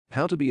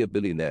How to be a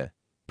billionaire.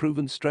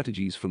 Proven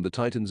strategies from the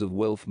titans of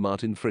wealth.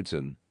 Martin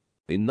Fridson.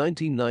 In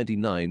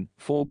 1999,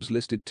 Forbes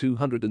listed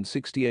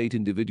 268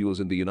 individuals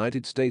in the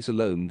United States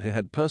alone who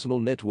had personal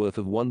net worth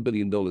of $1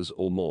 billion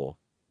or more.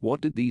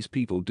 What did these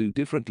people do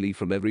differently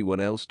from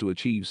everyone else to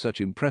achieve such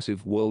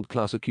impressive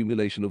world-class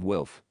accumulation of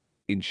wealth?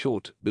 In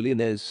short,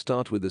 billionaires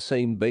start with the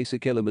same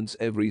basic elements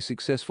every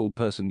successful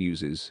person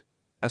uses: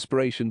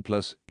 aspiration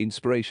plus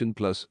inspiration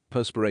plus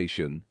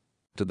perspiration.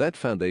 To that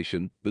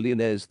foundation,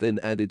 billionaires then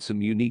added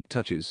some unique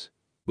touches.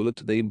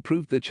 Bullet, they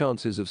improved their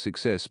chances of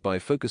success by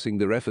focusing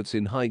their efforts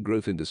in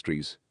high-growth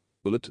industries.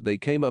 Bullet, they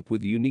came up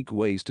with unique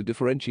ways to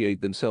differentiate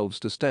themselves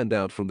to stand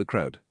out from the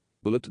crowd.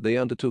 Bullet, they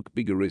undertook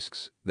bigger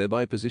risks,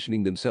 thereby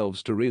positioning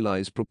themselves to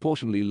realize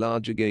proportionally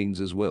larger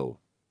gains as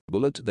well.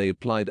 Bullet, they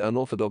applied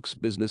unorthodox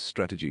business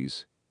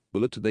strategies.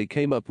 Bullet, they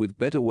came up with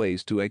better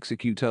ways to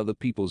execute other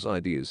people's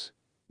ideas.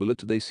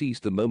 Bullet, they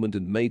seized the moment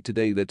and made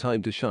today their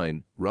time to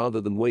shine,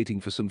 rather than waiting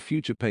for some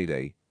future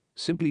payday.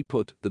 Simply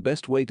put, the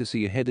best way to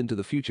see ahead into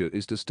the future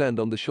is to stand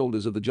on the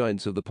shoulders of the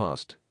giants of the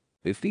past.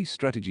 If these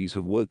strategies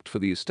have worked for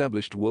the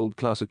established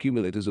world-class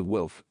accumulators of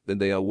wealth, then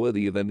they are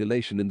worthy of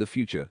emulation in the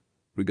future.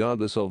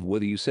 Regardless of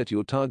whether you set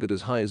your target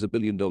as high as $1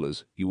 billion,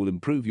 you will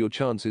improve your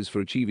chances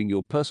for achieving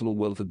your personal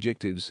wealth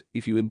objectives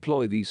if you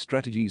employ these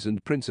strategies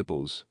and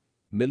principles.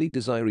 Merely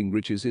desiring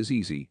riches is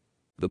easy.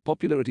 The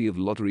popularity of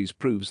lotteries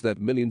proves that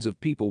millions of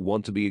people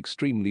want to be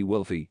extremely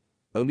wealthy.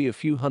 Only a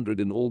few hundred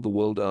in all the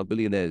world are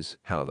billionaires,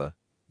 however.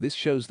 This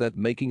shows that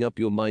making up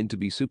your mind to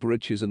be super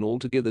rich is an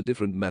altogether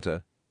different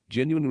matter.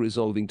 Genuine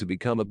resolving to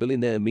become a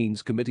billionaire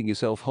means committing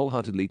yourself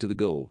wholeheartedly to the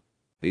goal.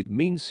 It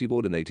means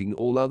subordinating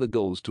all other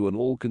goals to an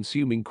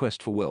all-consuming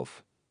quest for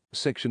wealth.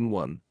 Section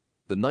 1.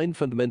 The 9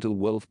 fundamental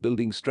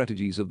wealth-building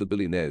strategies of the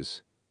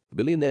billionaires.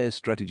 Billionaire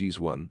strategies.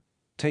 1.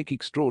 Take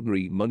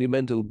extraordinary,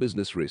 monumental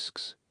business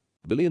risks.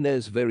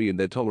 Billionaires vary in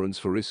their tolerance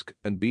for risk,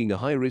 and being a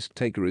high-risk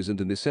taker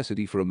isn't a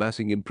necessity for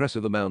amassing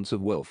impressive amounts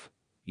of wealth.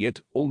 Yet,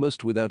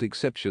 almost without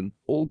exception,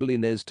 all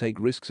billionaires take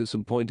risks at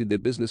some point in their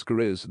business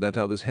careers that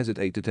others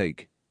hesitate to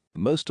take.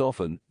 Most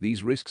often,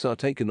 these risks are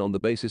taken on the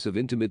basis of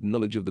intimate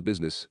knowledge of the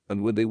business,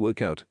 and when they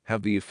work out,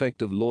 have the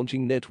effect of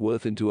launching net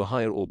worth into a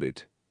higher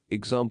orbit.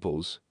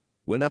 Examples.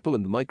 When Apple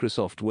and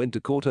Microsoft went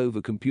to court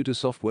over computer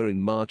software in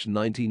March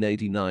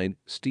 1989,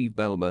 Steve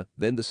Ballmer,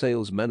 then the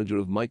sales manager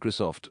of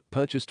Microsoft,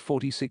 purchased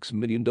 $46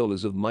 million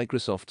of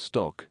Microsoft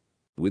stock.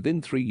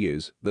 Within 3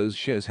 years, those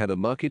shares had a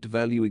market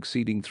value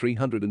exceeding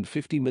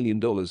 $350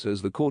 million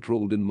as the court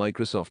ruled in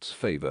Microsoft's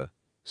favor.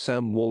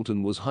 Sam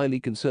Walton was highly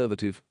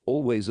conservative,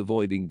 always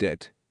avoiding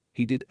debt.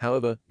 He did,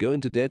 however, go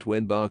into debt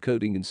when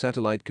barcoding and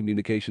satellite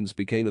communications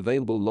became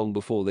available long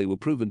before they were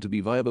proven to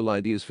be viable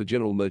ideas for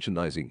general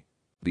merchandising.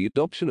 The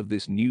adoption of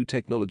this new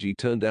technology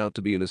turned out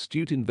to be an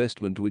astute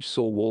investment which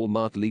saw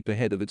Walmart leap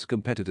ahead of its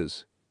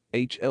competitors.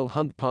 H.L.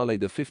 Hunt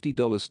parlayed a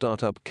 $50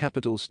 startup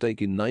capital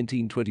stake in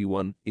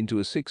 1921 into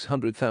a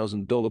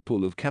 $600,000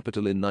 pool of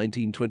capital in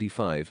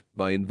 1925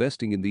 by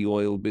investing in the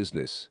oil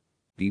business.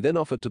 He then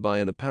offered to buy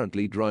an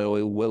apparently dry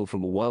oil well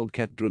from a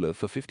wildcat driller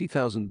for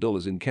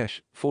 $50,000 in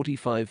cash,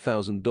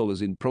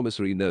 $45,000 in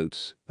promissory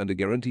notes, and a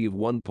guarantee of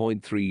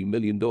 $1.3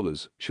 million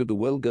should the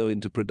well go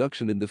into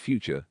production in the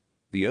future.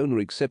 The owner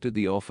accepted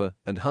the offer,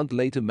 and Hunt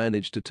later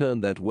managed to turn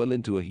that well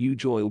into a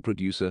huge oil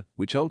producer,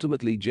 which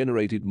ultimately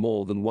generated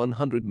more than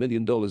 $100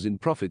 million in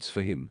profits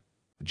for him.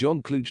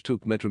 John Kluge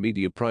took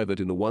Metromedia private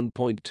in a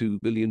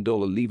 $1.2 billion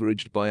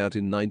leveraged buyout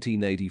in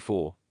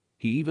 1984.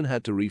 He even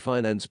had to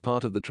refinance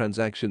part of the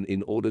transaction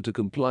in order to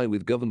comply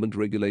with government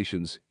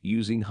regulations,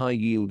 using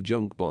high-yield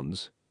junk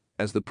bonds.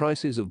 As the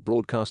prices of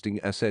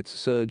broadcasting assets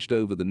surged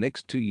over the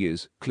next 2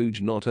 years,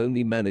 Kluge not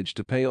only managed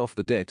to pay off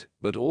the debt,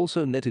 but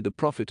also netted a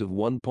profit of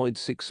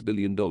 $1.6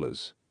 billion.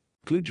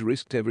 Kluge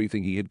risked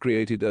everything he had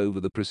created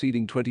over the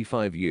preceding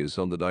 25 years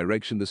on the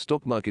direction the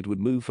stock market would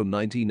move from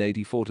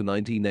 1984 to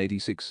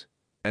 1986,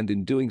 and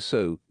in doing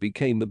so,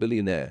 became a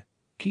billionaire.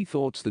 Key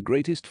thoughts: the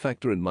greatest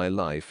factor in my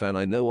life, and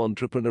I know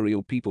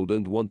entrepreneurial people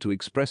don't want to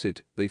express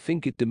it, they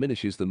think it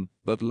diminishes them,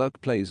 but luck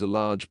plays a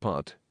large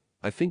part.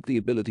 I think the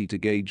ability to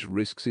gauge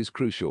risks is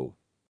crucial.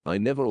 I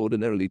never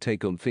ordinarily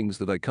take on things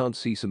that I can't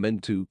see some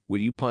end to. Will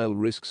you pile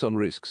risks on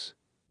risks?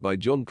 By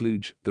John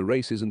Kluge. The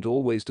race isn't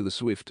always to the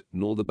swift,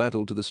 nor the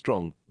battle to the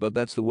strong, but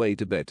that's the way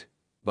to bet.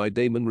 By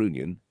Damon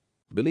Runyon.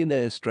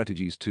 Billionaire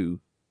strategies. 2.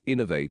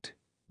 Innovate.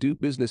 Do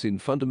business in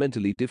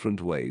fundamentally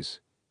different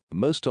ways.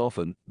 Most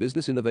often,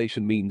 business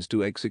innovation means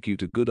to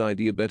execute a good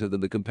idea better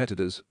than the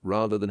competitors,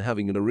 rather than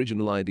having an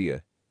original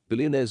idea.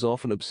 Billionaires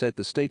often upset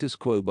the status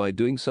quo by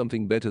doing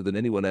something better than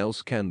anyone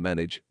else can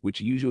manage, which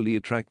usually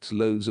attracts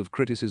loads of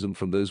criticism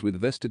from those with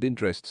vested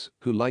interests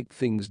who liked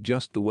things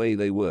just the way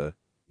they were.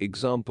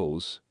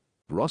 Examples.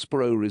 Ross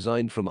Perot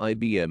resigned from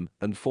IBM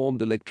and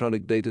formed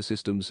Electronic Data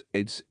Systems,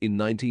 EDS, in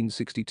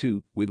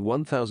 1962 with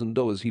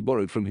 $1,000 he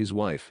borrowed from his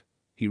wife.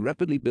 He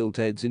rapidly built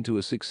EDS into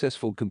a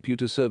successful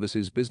computer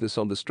services business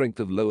on the strength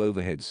of low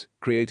overheads,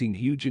 creating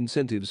huge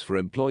incentives for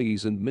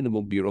employees and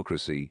minimal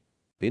bureaucracy.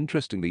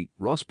 Interestingly,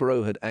 Ross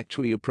Perot had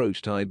actually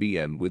approached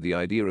IBM with the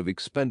idea of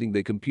expanding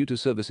their computer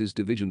services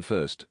division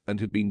first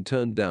and had been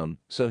turned down,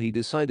 so he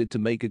decided to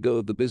make a go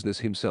of the business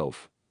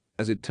himself.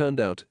 As it turned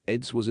out,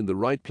 EDS was in the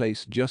right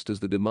place just as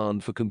the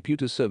demand for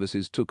computer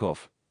services took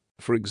off.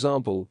 For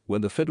example,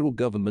 when the federal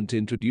government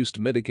introduced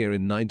Medicare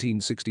in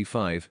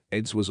 1965,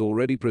 EDS was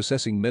already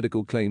processing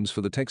medical claims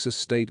for the Texas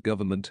state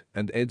government,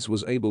 and EDS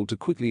was able to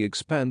quickly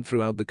expand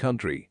throughout the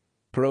country.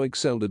 Perot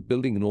excelled at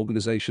building an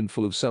organization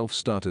full of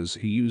self-starters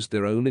who used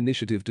their own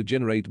initiative to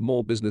generate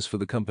more business for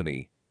the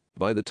company.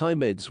 By the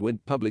time EDS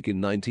went public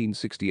in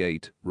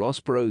 1968, Ross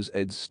Perot's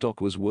EDS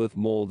stock was worth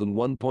more than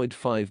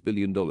 $1.5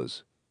 billion.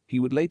 He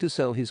would later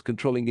sell his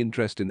controlling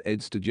interest in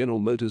EDS to General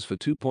Motors for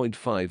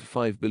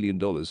 $2.55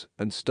 billion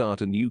and start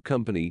a new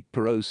company,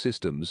 Perot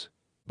Systems.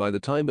 By the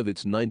time of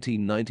its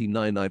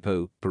 1999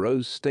 IPO,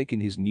 Perot's stake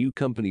in his new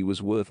company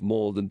was worth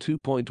more than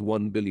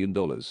 $2.1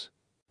 billion.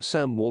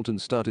 Sam Walton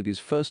started his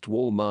first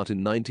Walmart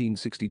in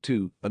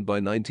 1962 and by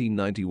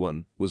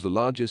 1991 was the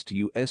largest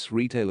U.S.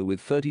 retailer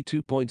with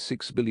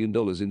 $32.6 billion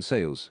in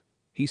sales.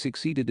 He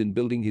succeeded in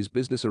building his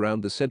business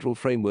around the central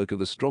framework of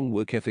a strong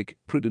work ethic,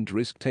 prudent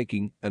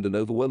risk-taking, and an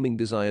overwhelming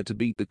desire to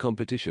beat the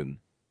competition.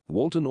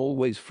 Walton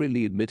always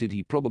freely admitted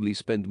he probably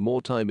spent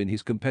more time in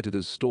his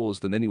competitors' stores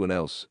than anyone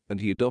else, and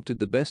he adopted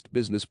the best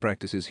business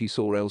practices he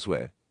saw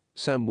elsewhere.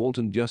 Sam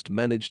Walton just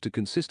managed to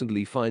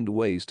consistently find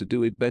ways to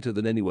do it better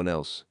than anyone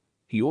else.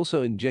 He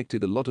also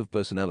injected a lot of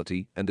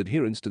personality and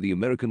adherence to the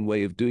American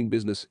way of doing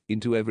business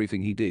into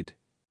everything he did.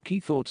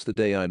 Key thoughts: the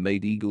day I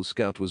made Eagle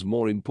Scout was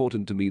more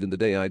important to me than the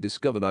day I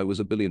discovered I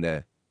was a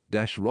billionaire.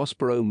 Ross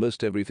Perot: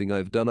 most everything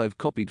I've done I've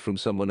copied from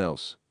someone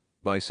else.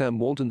 By Sam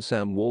Walton.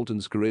 Sam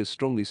Walton's career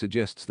strongly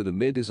suggests that a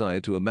mere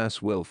desire to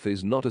amass wealth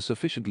is not a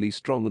sufficiently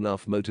strong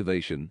enough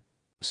motivation.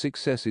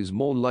 Success is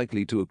more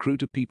likely to accrue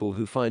to people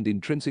who find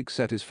intrinsic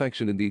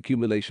satisfaction in the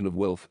accumulation of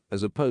wealth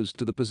as opposed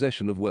to the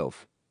possession of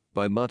wealth.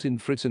 By Martin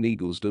Fridson.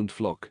 Eagles don't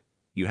flock.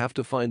 You have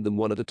to find them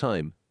one at a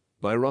time.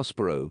 By Ross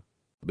Perot.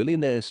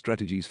 Billionaire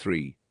Strategies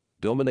 3.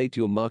 Dominate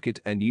your market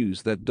and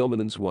use that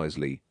dominance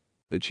wisely.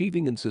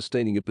 Achieving and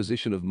sustaining a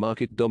position of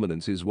market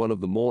dominance is one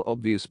of the more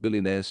obvious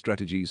billionaire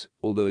strategies,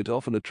 although it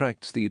often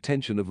attracts the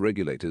attention of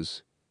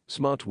regulators.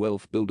 Smart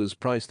wealth builders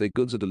price their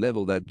goods at a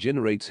level that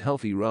generates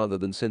healthy rather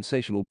than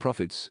sensational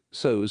profits,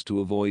 so as to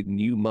avoid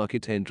new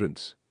market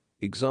entrants.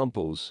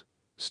 Examples: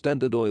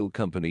 Standard Oil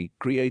Company,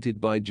 created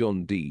by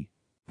John D.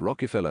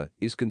 Rockefeller,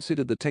 is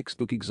considered the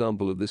textbook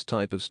example of this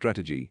type of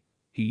strategy.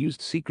 He used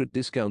secret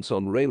discounts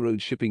on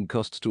railroad shipping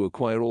costs to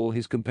acquire all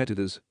his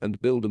competitors and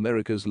build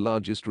America's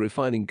largest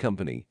refining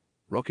company.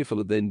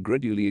 Rockefeller then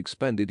gradually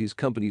expanded his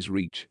company's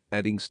reach,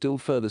 adding still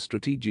further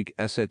strategic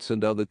assets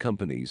and other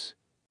companies.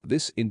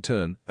 This, in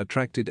turn,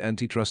 attracted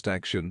antitrust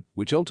action,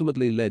 which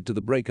ultimately led to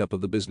the breakup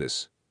of the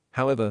business.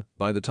 However,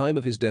 by the time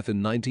of his death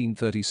in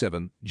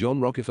 1937,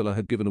 John Rockefeller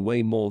had given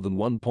away more than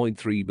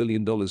 $1.3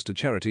 billion to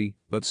charity,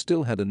 but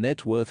still had a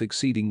net worth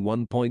exceeding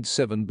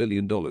 $1.7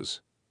 billion.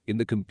 In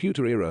the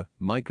computer era,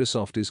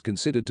 Microsoft is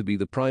considered to be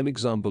the prime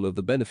example of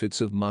the benefits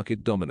of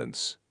market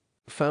dominance.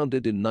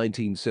 Founded in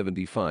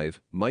 1975,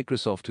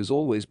 Microsoft has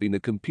always been a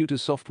computer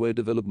software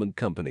development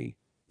company.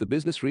 The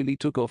business really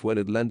took off when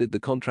it landed the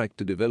contract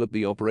to develop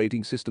the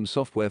operating system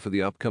software for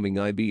the upcoming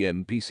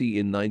IBM PC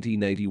in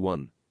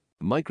 1981.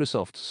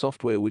 Microsoft's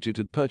software, which it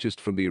had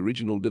purchased from the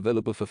original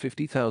developer for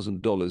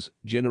 $50,000,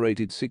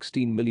 generated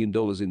 $16 million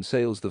in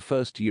sales the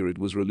first year it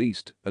was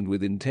released, and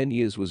within 10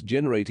 years was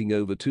generating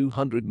over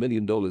 $200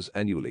 million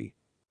annually.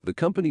 The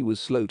company was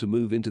slow to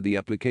move into the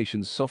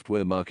applications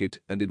software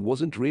market, and it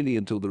wasn't really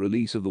until the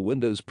release of the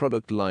Windows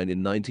product line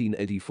in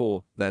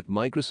 1984 that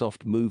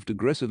Microsoft moved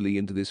aggressively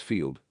into this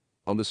field.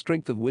 On the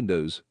strength of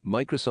Windows,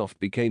 Microsoft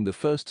became the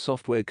first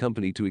software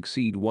company to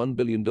exceed $1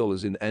 billion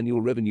in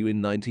annual revenue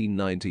in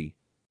 1990.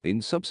 In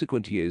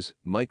subsequent years,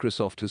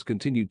 Microsoft has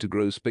continued to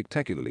grow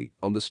spectacularly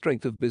on the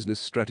strength of business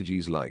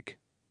strategies like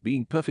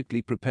being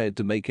perfectly prepared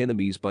to make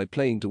enemies by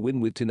playing to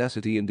win with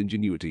tenacity and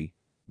ingenuity,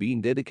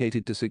 being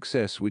dedicated to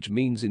success, which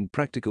means in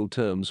practical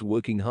terms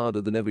working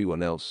harder than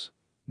everyone else,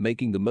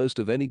 making the most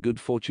of any good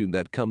fortune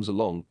that comes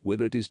along,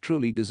 whether it is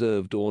truly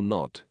deserved or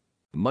not.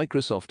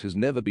 Microsoft has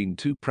never been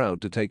too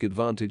proud to take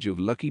advantage of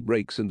lucky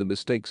breaks and the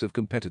mistakes of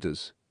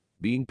competitors.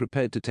 Being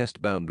prepared to test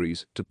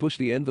boundaries, to push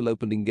the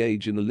envelope and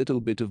engage in a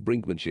little bit of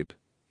brinkmanship.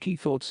 Key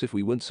thoughts: if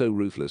we weren't so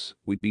ruthless,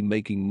 we'd be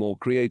making more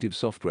creative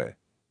software.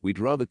 We'd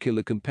rather kill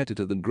a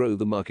competitor than grow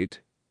the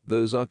market.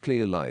 Those are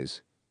clear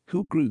lies.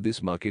 Who grew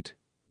this market?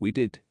 We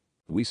did.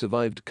 We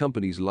survived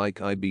companies like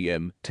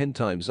IBM, 10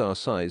 times our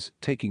size,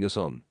 taking us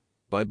on.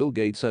 By Bill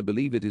Gates. I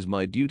believe it is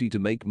my duty to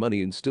make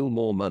money and still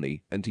more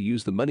money, and to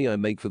use the money I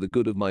make for the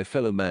good of my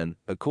fellow man,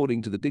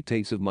 according to the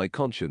dictates of my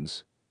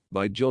conscience.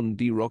 By John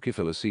D.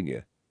 Rockefeller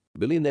Sr.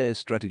 Billionaire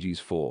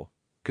Strategies 4.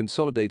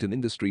 Consolidate an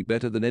industry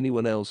better than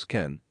anyone else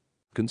can.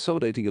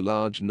 Consolidating a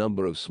large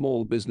number of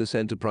small business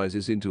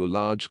enterprises into a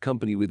large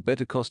company with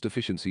better cost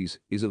efficiencies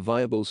is a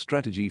viable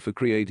strategy for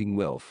creating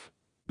wealth.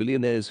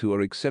 Billionaires who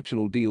are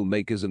exceptional deal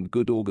makers and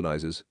good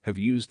organizers have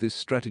used this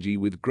strategy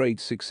with great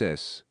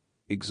success.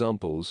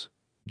 Examples: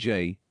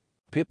 J.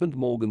 Pippin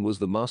Morgan was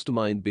the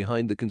mastermind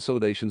behind the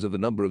consolidations of a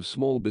number of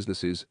small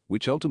businesses,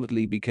 which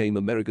ultimately became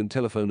American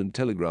Telephone and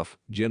Telegraph,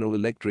 General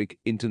Electric,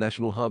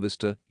 International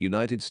Harvester,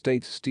 United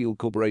States Steel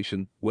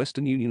Corporation,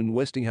 Western Union and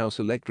Westinghouse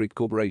Electric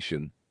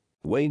Corporation.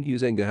 Wayne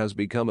Huizenga has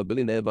become a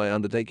billionaire by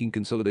undertaking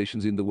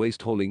consolidations in the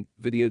waste hauling,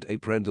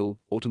 videotape rental,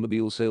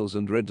 automobile sales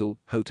and rental,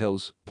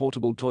 hotels,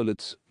 portable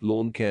toilets,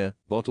 lawn care,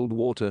 bottled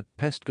water,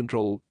 pest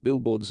control,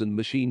 billboards and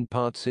machine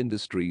parts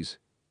industries.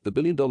 The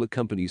billion-dollar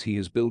companies he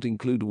has built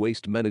include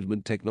Waste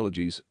Management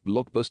Technologies,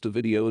 Blockbuster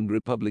Video and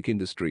Republic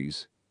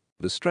Industries.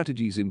 The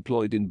strategies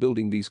employed in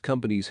building these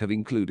companies have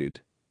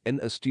included an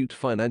astute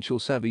financial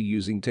savvy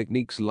using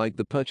techniques like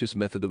the purchase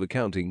method of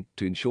accounting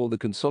to ensure the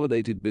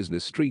consolidated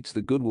business treats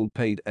the goodwill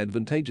paid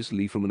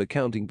advantageously from an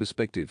accounting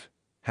perspective,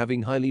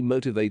 having highly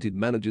motivated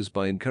managers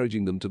by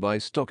encouraging them to buy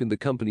stock in the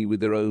company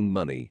with their own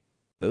money,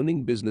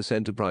 owning business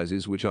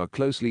enterprises which are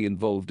closely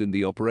involved in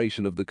the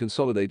operation of the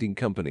consolidating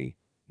company,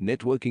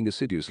 networking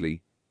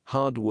assiduously,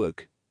 hard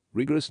work,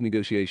 rigorous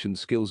negotiation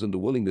skills and a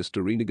willingness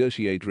to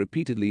renegotiate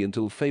repeatedly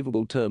until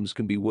favorable terms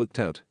can be worked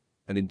out,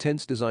 an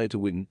intense desire to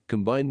win,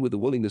 combined with a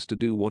willingness to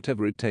do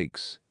whatever it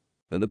takes,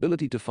 an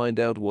ability to find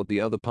out what the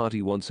other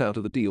party wants out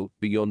of the deal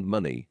beyond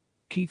money.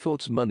 Key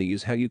thoughts: money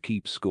is how you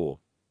keep score.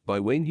 By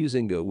Wayne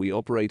Huizenga, we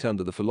operate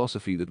under the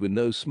philosophy that we're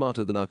no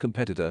smarter than our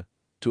competitor.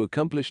 To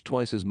accomplish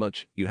twice as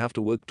much, you have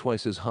to work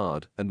twice as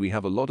hard, and we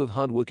have a lot of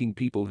hardworking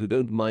people who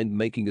don't mind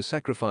making a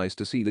sacrifice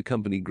to see the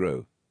company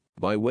grow.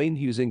 By Wayne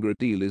Huizenga, a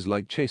deal is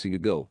like chasing a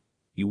girl.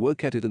 You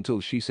work at it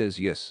until she says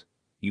yes.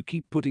 You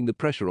keep putting the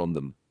pressure on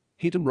them.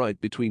 Hit 'em right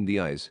between the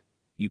eyes.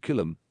 You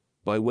kill 'em.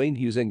 By Wayne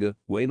Huizenga,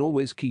 Wayne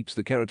always keeps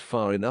the carrot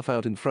far enough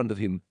out in front of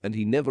him, and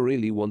he never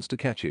really wants to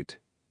catch it.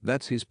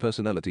 That's his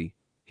personality.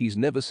 He's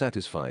never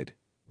satisfied.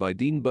 By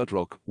Dean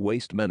Buttrock,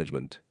 Waste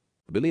Management.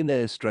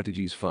 Billionaire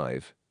Strategies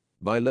 5.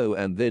 Buy low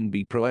and then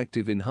be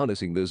proactive in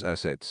harnessing those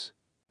assets.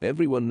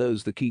 Everyone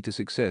knows the key to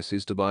success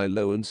is to buy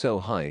low and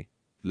sell high.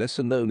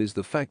 Lesser known is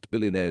the fact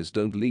billionaires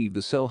don't leave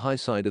the sell high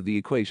side of the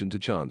equation to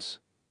chance.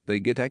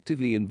 They get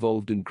actively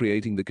involved in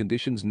creating the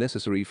conditions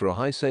necessary for a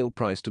high sale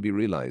price to be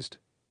realized.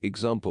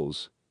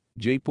 Examples: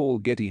 J. Paul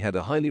Getty had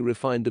a highly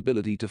refined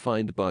ability to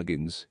find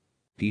bargains.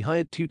 He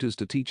hired tutors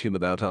to teach him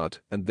about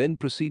art and then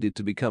proceeded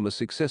to become a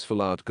successful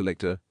art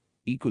collector.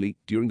 Equally,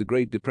 during the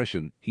Great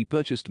Depression, he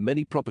purchased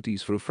many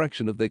properties for a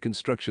fraction of their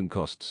construction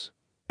costs.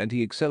 And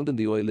he excelled in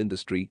the oil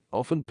industry,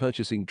 often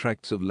purchasing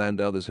tracts of land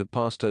others had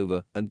passed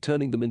over and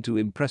turning them into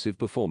impressive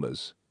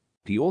performers.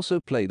 He also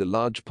played a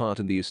large part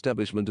in the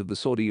establishment of the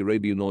Saudi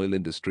Arabian oil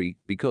industry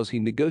because he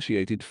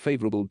negotiated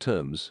favorable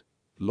terms.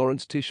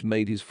 Lawrence Tish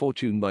made his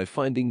fortune by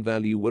finding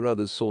value where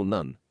others saw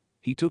none.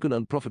 He took an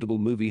unprofitable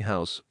movie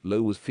house,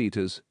 low with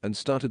theaters, and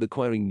started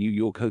acquiring New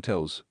York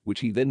hotels,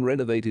 which he then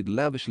renovated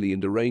lavishly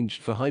and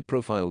arranged for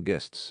high-profile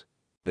guests.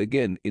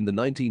 Again, in the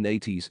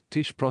 1980s,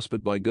 Tish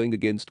prospered by going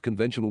against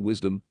conventional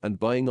wisdom and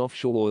buying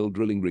offshore oil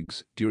drilling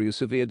rigs during a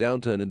severe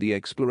downturn in the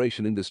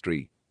exploration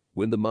industry.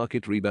 When the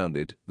market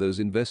rebounded, those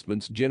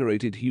investments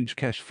generated huge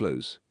cash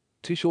flows.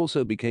 Tish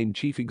also became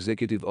chief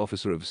executive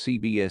officer of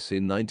CBS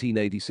in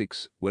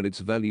 1986, when its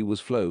value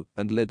was low,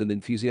 and led an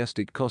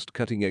enthusiastic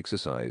cost-cutting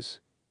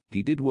exercise.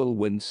 He did well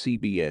when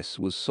CBS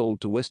was sold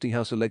to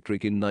Westinghouse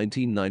Electric in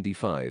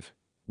 1995.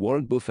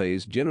 Warren Buffett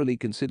is generally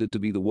considered to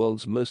be the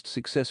world's most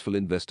successful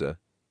investor.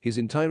 His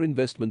entire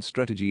investment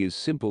strategy is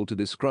simple to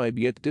describe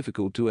yet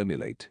difficult to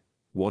emulate.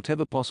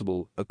 Whatever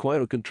possible,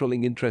 acquire a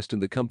controlling interest in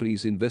the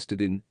companies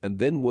invested in and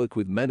then work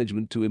with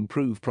management to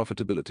improve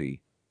profitability.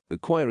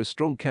 Acquire a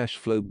strong cash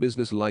flow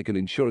business like an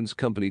insurance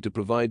company to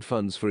provide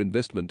funds for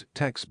investment,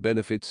 tax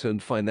benefits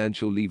and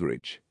financial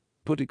leverage.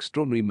 Put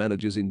extraordinary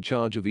managers in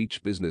charge of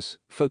each business,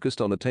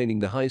 focused on attaining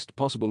the highest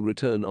possible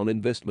return on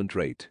investment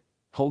rate.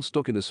 Hold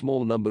stock in a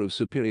small number of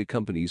superior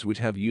companies which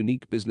have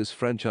unique business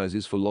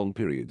franchises for long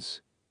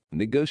periods.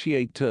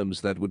 Negotiate terms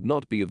that would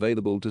not be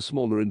available to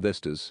smaller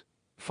investors.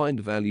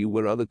 Find value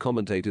where other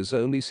commentators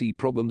only see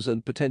problems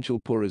and potential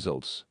poor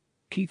results.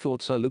 Key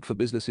thoughts: I look for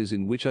businesses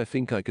in which I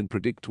think I can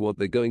predict what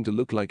they're going to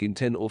look like in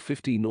 10 or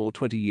 15 or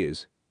 20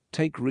 years.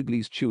 Take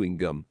Wrigley's chewing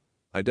gum.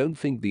 I don't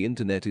think the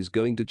internet is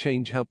going to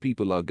change how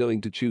people are going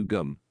to chew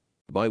gum.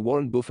 By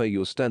Warren Buffett,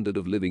 your standard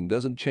of living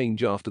doesn't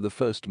change after the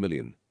first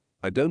million.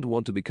 I don't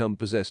want to become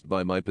possessed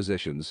by my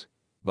possessions.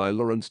 By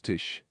Lawrence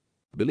Tish.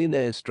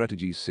 Billionaire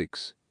Strategies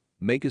 6.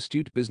 Make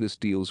astute business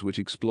deals which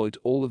exploit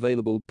all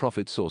available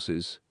profit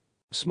sources.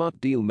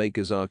 Smart deal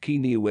makers are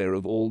keenly aware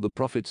of all the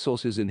profit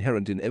sources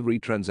inherent in every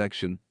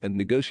transaction and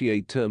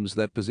negotiate terms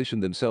that position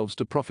themselves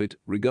to profit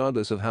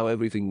regardless of how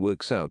everything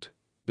works out.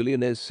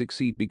 Billionaires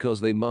succeed because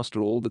they master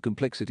all the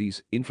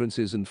complexities,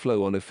 inferences and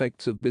flow-on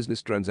effects of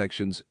business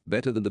transactions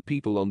better than the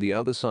people on the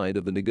other side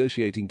of the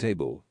negotiating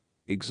table.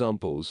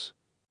 Examples: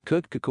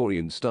 Kurt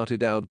Kerkorian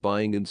started out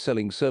buying and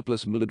selling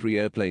surplus military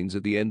airplanes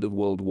at the end of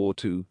World War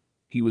II.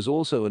 He was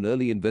also an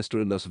early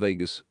investor in Las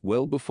Vegas,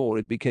 well before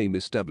it became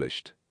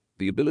established.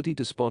 The ability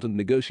to spot and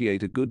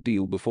negotiate a good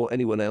deal before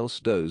anyone else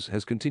does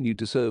has continued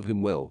to serve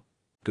him well.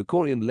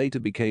 Kerkorian later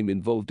became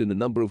involved in a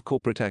number of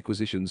corporate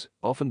acquisitions,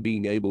 often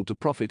being able to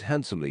profit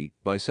handsomely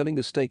by selling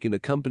a stake in a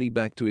company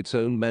back to its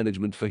own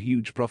management for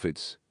huge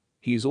profits.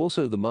 He is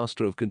also the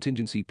master of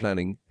contingency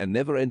planning and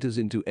never enters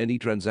into any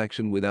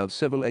transaction without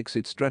several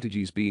exit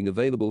strategies being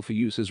available for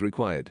use as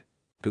required.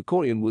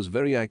 Kerkorian was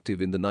very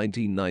active in the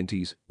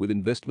 1990s with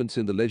investments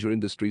in the leisure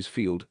industries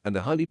field and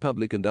a highly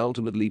public and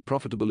ultimately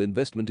profitable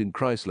investment in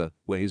Chrysler,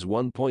 where his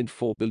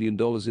 $1.4 billion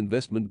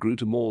investment grew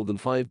to more than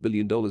 $5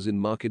 billion in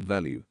market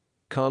value.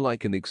 Carl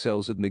Icahn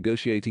excels at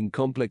negotiating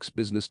complex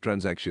business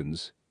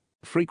transactions.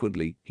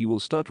 Frequently, he will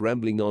start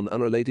rambling on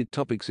unrelated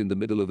topics in the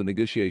middle of a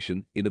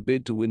negotiation in a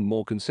bid to win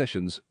more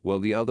concessions while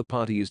the other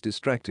party is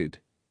distracted.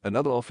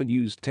 Another often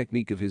used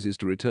technique of his is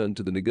to return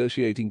to the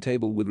negotiating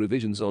table with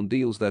revisions on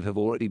deals that have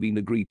already been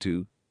agreed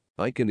to.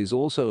 Icahn is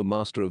also a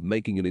master of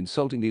making an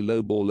insultingly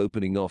low-ball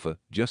opening offer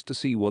just to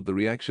see what the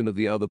reaction of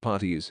the other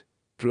party is.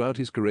 Throughout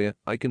his career,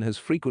 Icahn has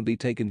frequently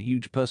taken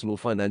huge personal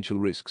financial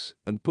risks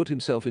and put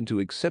himself into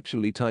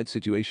exceptionally tight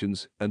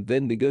situations and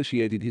then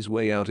negotiated his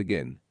way out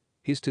again.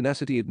 His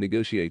tenacity at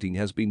negotiating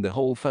has been the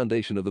whole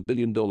foundation of a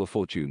billion-dollar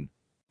fortune.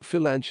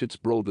 Phil Anschutz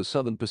bought the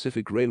Southern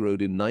Pacific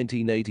Railroad in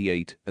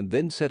 1988 and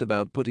then set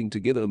about putting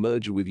together a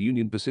merger with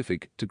Union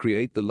Pacific to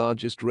create the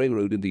largest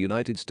railroad in the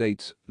United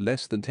States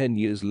less than 10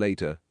 years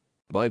later.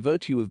 By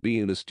virtue of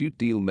being an astute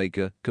deal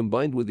maker,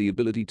 combined with the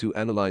ability to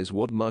analyze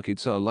what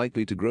markets are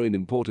likely to grow in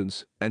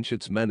importance,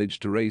 Anschutz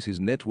managed to raise his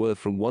net worth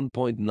from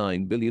 $1.9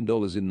 billion in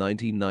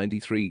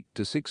 1993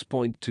 to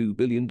 $6.2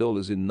 billion in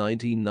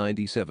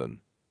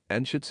 1997.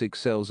 Anschutz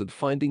excels at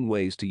finding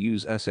ways to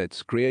use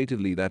assets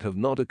creatively that have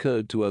not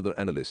occurred to other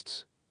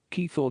analysts.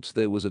 Key thoughts: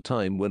 there was a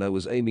time when I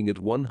was aiming at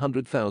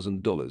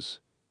 $100,000.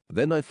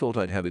 Then I thought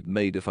I'd have it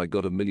made if I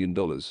got $1 million.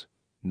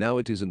 Now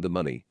it isn't the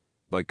money.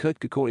 By Kurt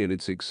Kerkorian.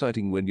 It's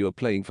exciting when you're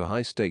playing for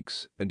high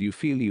stakes and you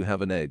feel you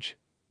have an edge.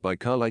 By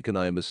Carl Icahn.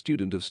 I am a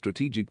student of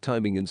strategic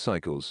timing and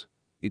cycles.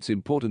 It's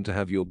important to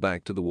have your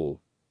back to the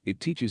wall. It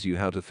teaches you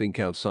how to think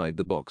outside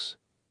the box.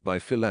 By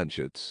Phil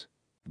Anschutz.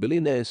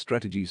 Billionaire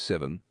Strategies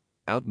 7.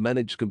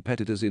 Outmanage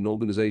competitors in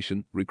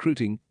organization,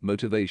 recruiting,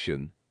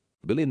 motivation.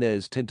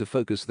 Billionaires tend to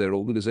focus their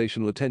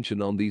organizational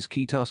attention on these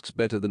key tasks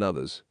better than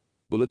others.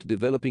 Bullet.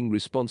 Developing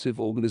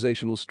responsive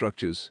organizational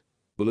structures.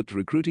 Bullet.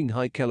 Recruiting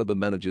high-caliber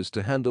managers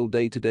to handle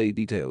day-to-day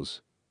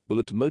details.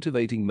 Bullet.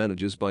 Motivating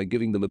managers by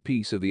giving them a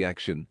piece of the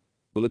action.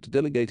 Bullet.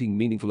 Delegating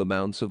meaningful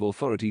amounts of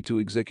authority to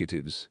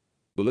executives.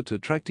 Bullet.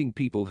 Attracting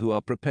people who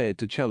are prepared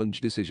to challenge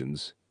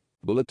decisions.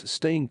 Bullet.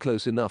 Staying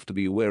close enough to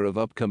be aware of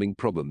upcoming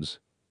problems.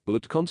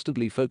 Bullet.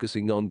 Constantly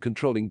focusing on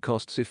controlling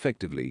costs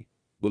effectively.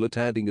 Bullet.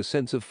 Adding a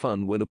sense of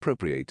fun when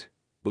appropriate.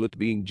 Bullet.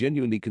 Being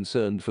genuinely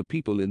concerned for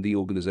people in the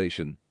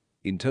organization.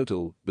 In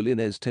total,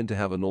 billionaires tend to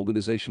have an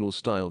organizational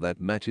style that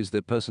matches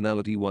their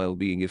personality while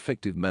being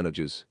effective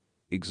managers.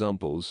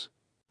 Examples.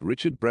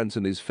 Richard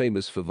Branson is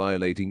famous for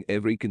violating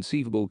every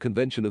conceivable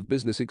convention of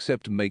business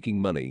except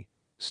making money.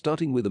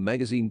 Starting with a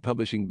magazine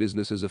publishing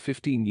business as a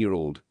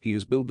 15-year-old, he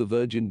has built the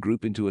Virgin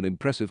Group into an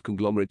impressive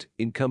conglomerate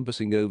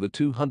encompassing over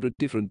 200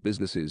 different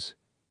businesses.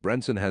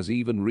 Branson has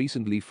even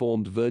recently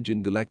formed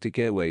Virgin Galactic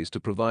Airways to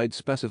provide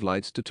space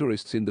flights to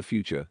tourists in the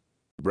future.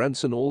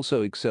 Branson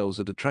also excels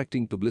at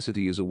attracting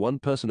publicity as a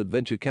one-person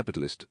adventure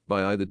capitalist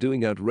by either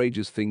doing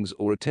outrageous things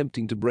or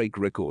attempting to break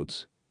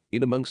records.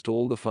 In amongst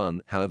all the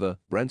fun, however,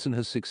 Branson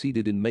has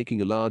succeeded in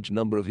making a large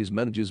number of his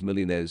managers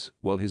millionaires,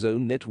 while his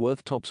own net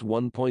worth tops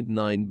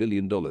 $1.9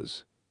 billion.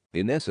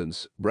 In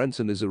essence,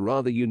 Branson is a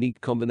rather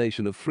unique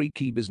combination of three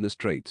key business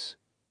traits.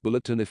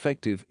 Bullet. An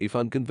effective, if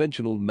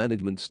unconventional,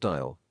 management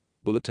style.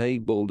 Bullet. A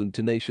bold and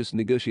tenacious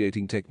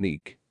negotiating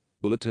technique.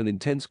 Bullet. An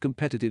intense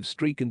competitive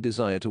streak and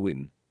desire to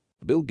win.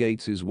 Bill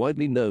Gates is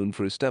widely known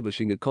for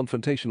establishing a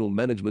confrontational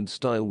management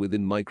style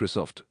within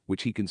Microsoft,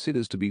 which he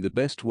considers to be the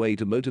best way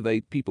to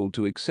motivate people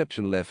to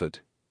exceptional effort.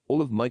 All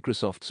of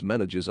Microsoft's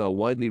managers are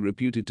widely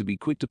reputed to be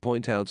quick to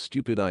point out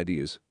stupid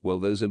ideas, while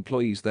those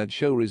employees that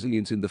show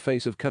resilience in the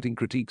face of cutting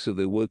critiques of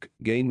their work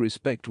gain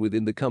respect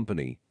within the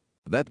company.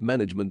 That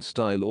management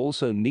style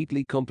also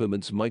neatly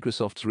complements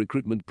Microsoft's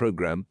recruitment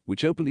program,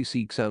 which openly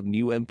seeks out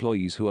new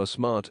employees who are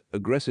smart,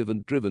 aggressive,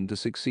 and driven to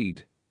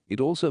succeed. It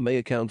also may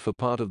account for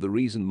part of the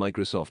reason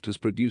Microsoft has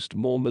produced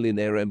more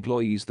millionaire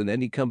employees than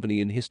any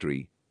company in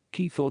history.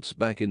 Key thoughts.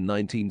 Back in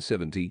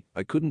 1970,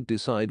 I couldn't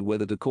decide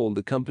whether to call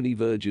the company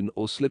Virgin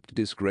or Slipped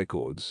Disc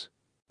Records.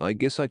 I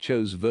guess I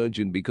chose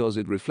Virgin because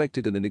it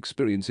reflected an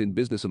inexperience in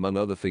business among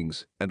other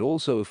things, and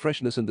also a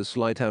freshness and a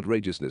slight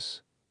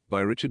outrageousness.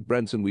 By Richard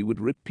Branson. We would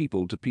rip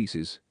people to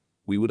pieces.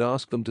 We would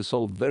ask them to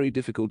solve very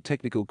difficult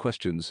technical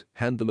questions,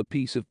 hand them a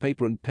piece of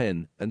paper and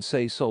pen, and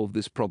say, solve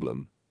this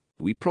problem.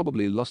 We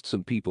probably lost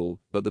some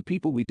people, but the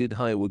people we did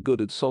hire were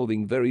good at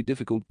solving very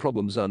difficult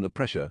problems under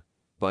pressure.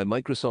 By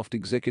Microsoft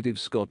executive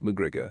Scott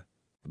McGregor.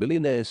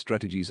 Billionaire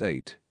Strategies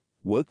 8.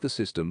 Work the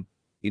system.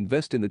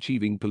 Invest in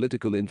achieving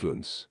political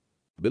influence.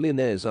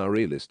 Billionaires are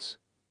realists.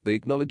 They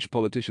acknowledge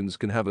politicians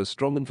can have a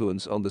strong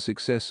influence on the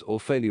success or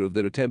failure of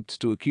their attempts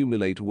to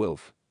accumulate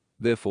wealth.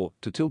 Therefore,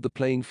 to tilt the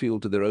playing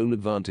field to their own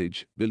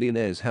advantage,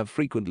 billionaires have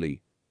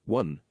frequently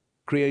 1.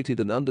 created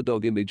an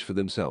underdog image for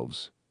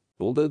themselves.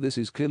 Although this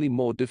is clearly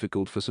more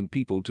difficult for some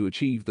people to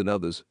achieve than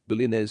others,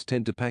 billionaires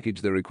tend to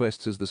package their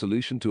requests as the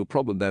solution to a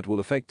problem that will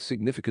affect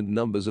significant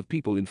numbers of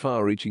people in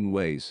far-reaching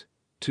ways.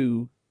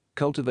 2.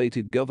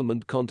 Cultivated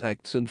government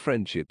contacts and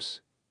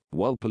friendships.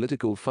 While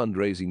political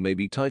fundraising may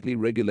be tightly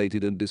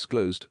regulated and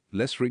disclosed,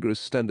 less rigorous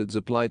standards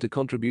apply to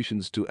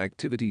contributions to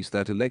activities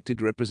that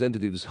elected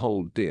representatives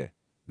hold dear.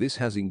 This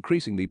has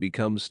increasingly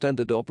become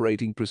standard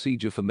operating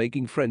procedure for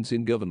making friends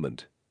in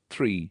government.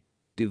 3.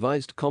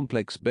 Devised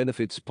complex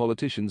benefits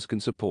politicians can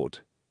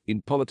support.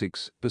 In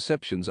politics,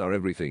 perceptions are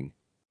everything.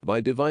 By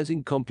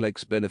devising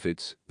complex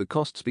benefits, the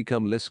costs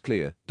become less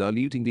clear,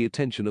 diluting the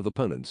attention of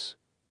opponents.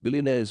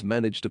 Billionaires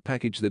manage to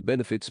package their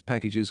benefits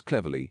packages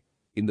cleverly.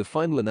 In the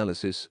final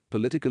analysis,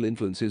 political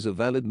influence is a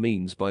valid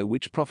means by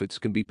which profits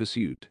can be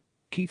pursued.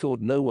 Key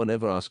thought: no one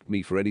ever asked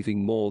me for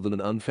anything more than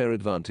an unfair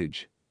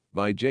advantage.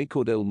 By J.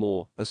 Cordell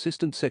Moore,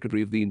 Assistant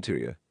Secretary of the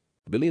Interior.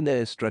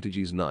 Billionaire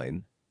Strategies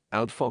 9.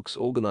 Outfox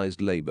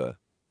organized labor.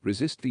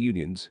 Resist the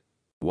unions.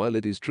 While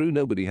it is true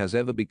nobody has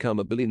ever become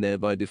a billionaire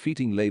by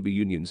defeating labor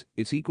unions,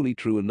 it's equally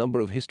true a number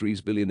of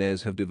history's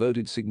billionaires have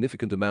devoted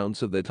significant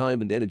amounts of their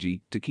time and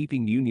energy to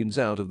keeping unions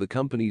out of the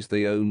companies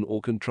they own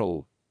or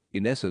control.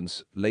 In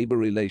essence, labor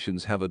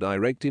relations have a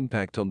direct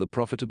impact on the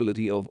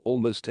profitability of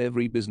almost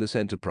every business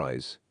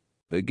enterprise.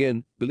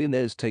 Again,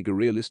 billionaires take a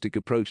realistic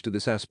approach to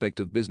this aspect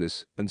of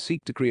business and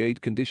seek to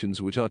create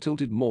conditions which are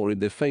tilted more in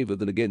their favor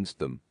than against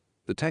them.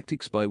 The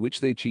tactics by which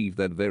they achieve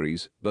that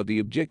varies, but the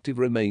objective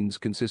remains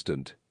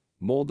consistent.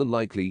 More than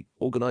likely,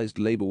 organized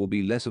labor will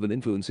be less of an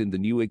influence in the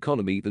new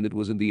economy than it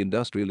was in the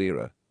industrial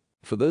era.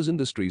 For those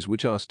industries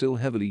which are still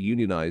heavily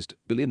unionized,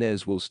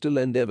 billionaires will still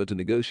endeavor to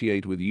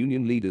negotiate with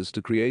union leaders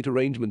to create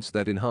arrangements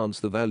that enhance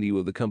the value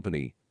of the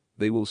company.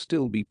 They will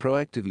still be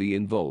proactively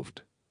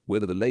involved.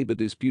 Whether the labor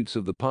disputes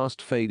of the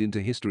past fade into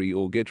history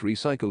or get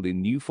recycled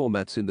in new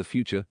formats in the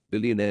future,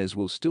 billionaires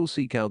will still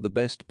seek out the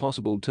best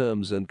possible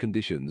terms and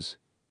conditions.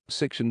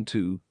 Section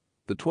 2.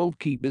 The 12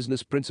 key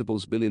business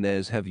principles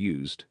billionaires have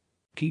used.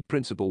 Key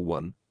Principle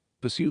 1.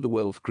 Pursue the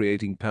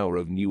wealth-creating power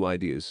of new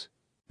ideas.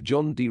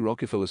 John D.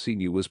 Rockefeller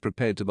Sr. was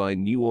prepared to buy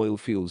new oil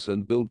fields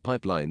and build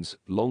pipelines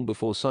long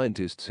before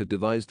scientists had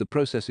devised the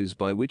processes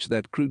by which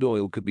that crude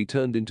oil could be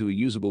turned into a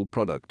usable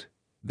product.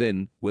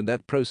 Then, when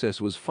that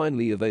process was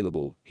finally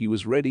available, he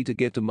was ready to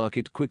get to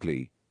market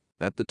quickly.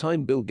 At the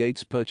time Bill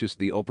Gates purchased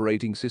the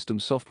operating system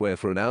software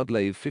for an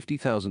outlay of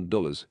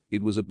 $50,000,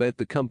 it was a bet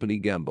the company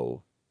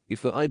gamble.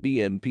 If the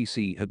IBM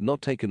PC had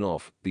not taken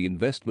off, the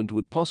investment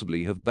would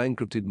possibly have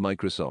bankrupted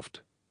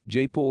Microsoft.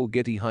 J. Paul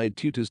Getty hired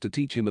tutors to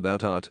teach him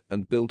about art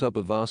and built up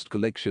a vast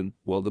collection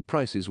while the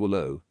prices were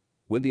low.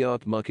 When the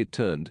art market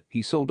turned,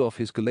 he sold off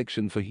his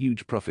collection for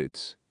huge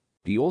profits.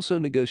 He also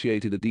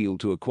negotiated a deal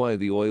to acquire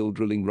the oil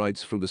drilling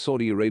rights from the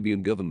Saudi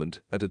Arabian government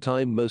at a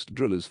time most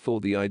drillers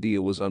thought the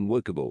idea was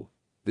unworkable.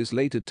 This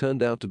later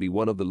turned out to be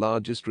one of the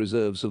largest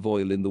reserves of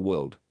oil in the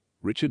world.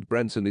 Richard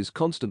Branson is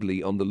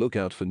constantly on the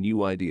lookout for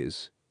new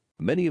ideas.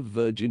 Many of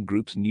Virgin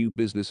Group's new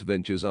business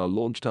ventures are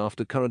launched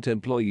after current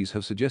employees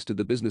have suggested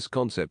the business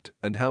concept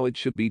and how it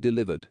should be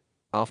delivered.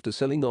 After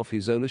selling off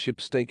his ownership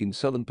stake in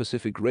Southern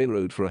Pacific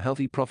Railroad for a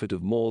healthy profit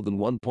of more than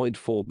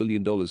 $1.4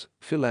 billion,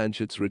 Phil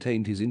Anschutz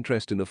retained his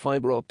interest in a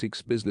fiber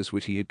optics business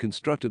which he had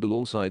constructed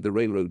alongside the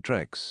railroad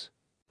tracks.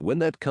 When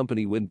that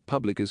company went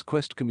public as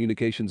Quest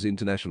Communications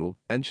International,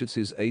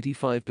 Anschutz's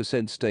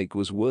 85% stake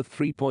was worth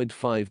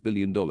 $3.5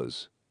 billion.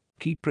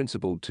 Key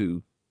Principle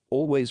 2.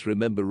 Always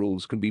remember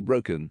rules can be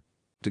broken.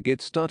 To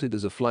get started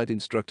as a flight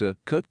instructor,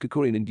 Kurt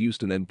Kerkorian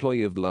induced an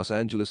employee of the Los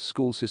Angeles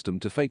school system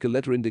to fake a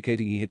letter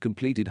indicating he had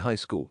completed high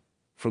school.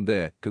 From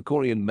there,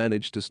 Kerkorian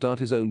managed to start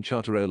his own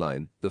charter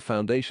airline, the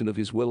foundation of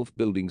his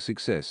wealth-building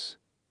success.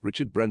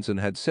 Richard Branson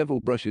had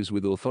several brushes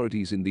with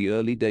authorities in the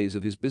early days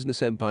of his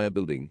business empire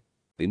building.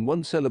 In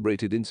one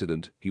celebrated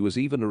incident, he was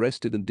even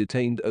arrested and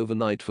detained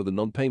overnight for the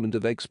non-payment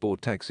of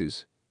export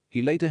taxes.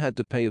 He later had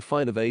to pay a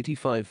fine of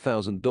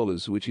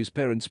 $85,000 which his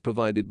parents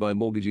provided by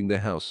mortgaging their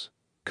house.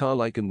 Carl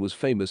Icahn was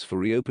famous for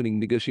reopening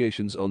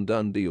negotiations on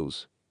done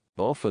deals.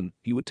 Often,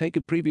 he would take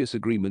a previous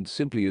agreement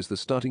simply as the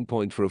starting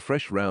point for a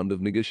fresh round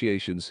of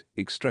negotiations,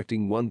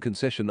 extracting one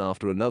concession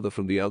after another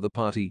from the other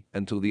party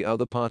until the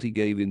other party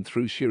gave in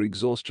through sheer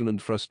exhaustion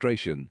and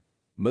frustration.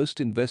 Most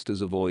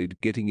investors avoid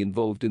getting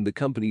involved in the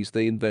companies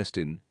they invest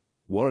in.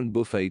 Warren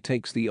Buffett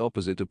takes the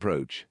opposite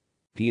approach.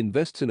 He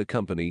invests in a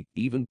company,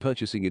 even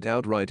purchasing it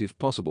outright if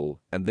possible,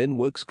 and then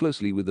works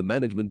closely with the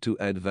management to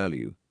add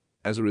value.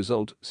 As a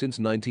result, since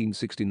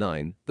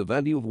 1969, the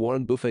value of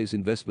Warren Buffett's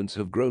investments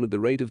have grown at the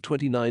rate of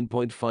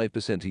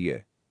 29.5% a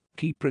year.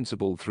 Key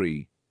Principle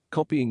 3.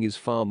 Copying is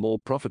far more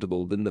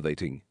profitable than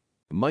innovating.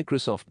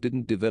 Microsoft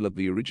didn't develop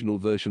the original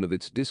version of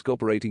its disk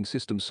operating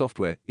system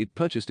software, it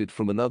purchased it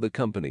from another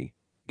company.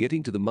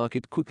 Getting to the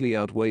market quickly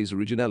outweighs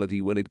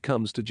originality when it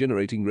comes to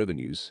generating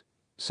revenues.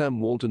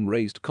 Sam Walton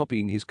raised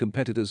copying his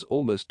competitors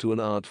almost to an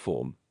art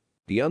form.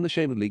 He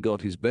unashamedly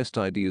got his best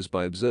ideas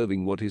by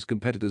observing what his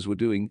competitors were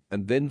doing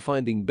and then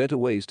finding better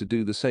ways to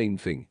do the same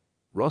thing.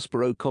 Ross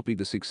Perot copied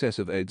the success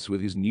of Ed's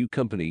with his new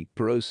company,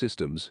 Perot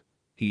Systems.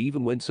 He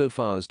even went so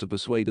far as to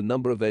persuade a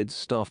number of Ed's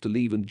staff to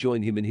leave and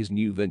join him in his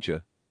new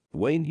venture.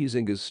 Wayne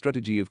Huizinga's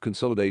strategy of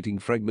consolidating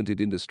fragmented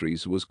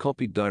industries was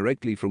copied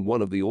directly from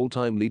one of the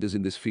all-time leaders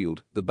in this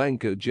field, the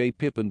banker J.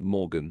 Pippin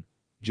Morgan.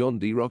 John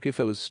D.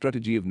 Rockefeller's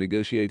strategy of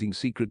negotiating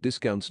secret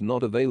discounts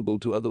not available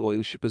to other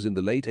oil shippers in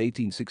the late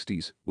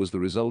 1860s was the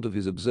result of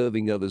his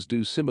observing others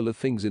do similar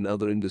things in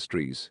other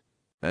industries.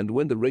 And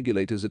when the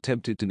regulators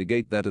attempted to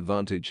negate that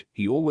advantage,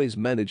 he always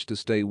managed to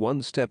stay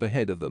one step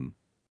ahead of them.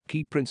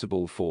 Key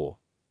Principle 4.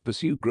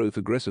 Pursue growth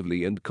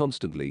aggressively and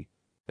constantly.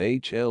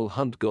 H.L.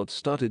 Hunt got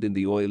started in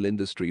the oil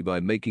industry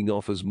by making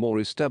offers more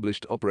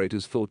established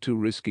operators thought too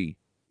risky.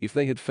 If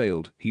they had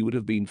failed, he would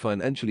have been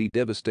financially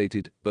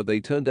devastated, but they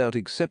turned out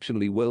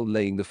exceptionally well,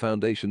 laying the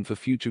foundation for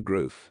future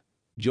growth.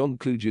 John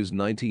Kluge's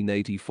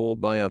 1984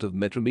 buyout of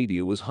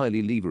Metromedia was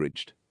highly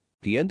leveraged.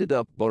 He ended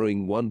up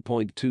borrowing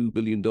 $1.2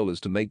 billion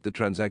to make the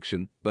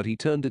transaction, but he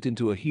turned it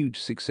into a huge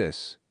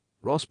success.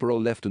 Ross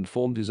Perot left and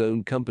formed his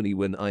own company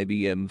when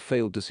IBM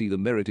failed to see the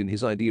merit in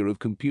his idea of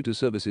computer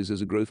services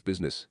as a growth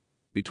business.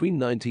 Between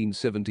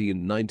 1970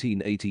 and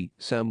 1980,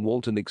 Sam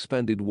Walton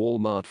expanded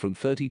Walmart from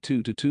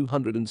 32 to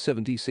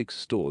 276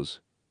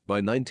 stores. By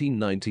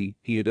 1990,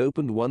 he had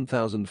opened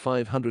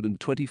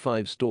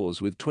 1,525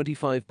 stores with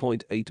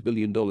 $25.8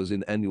 billion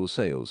in annual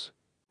sales.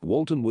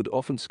 Walton would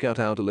often scout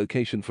out a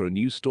location for a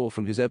new store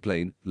from his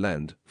airplane,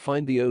 land,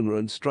 find the owner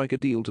and strike a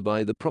deal to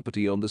buy the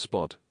property on the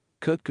spot.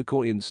 Kurt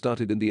Kerkorian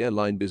started in the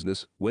airline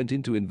business, went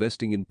into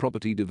investing in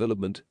property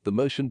development, the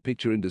motion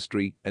picture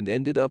industry, and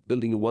ended up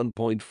building a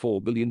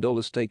 $1.4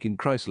 billion stake in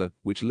Chrysler,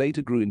 which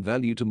later grew in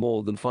value to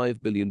more than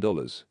 $5 billion.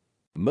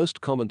 Most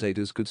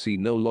commentators could see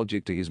no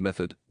logic to his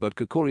method, but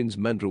Kerkorian's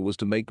mantra was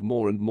to make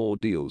more and more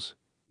deals.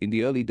 In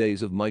the early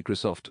days of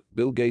Microsoft,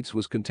 Bill Gates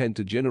was content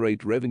to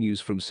generate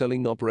revenues from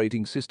selling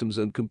operating systems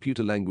and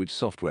computer language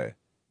software.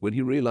 When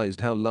he realized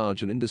how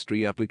large an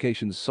industry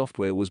applications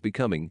software was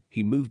becoming,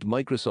 he moved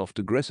Microsoft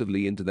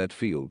aggressively into that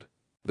field.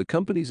 The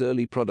company's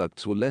early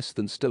products were less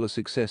than stellar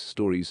success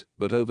stories,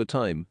 but over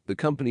time, the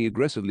company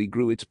aggressively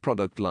grew its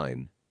product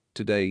line.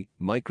 Today,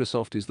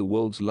 Microsoft is the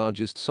world's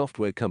largest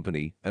software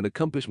company, an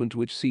accomplishment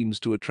which seems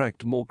to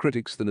attract more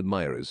critics than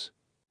admirers.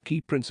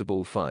 Key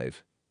Principle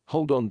 5.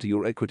 Hold on to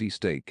your equity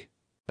stake.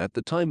 At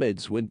the time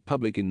Eds went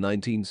public in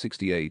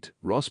 1968,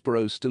 Ross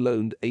Perot still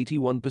owned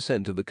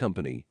 81% of the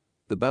company.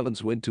 The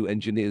balance went to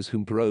engineers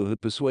whom Perot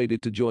had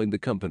persuaded to join the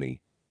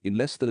company. In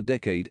less than a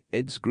decade,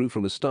 Eds grew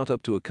from a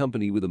startup to a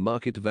company with a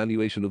market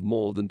valuation of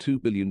more than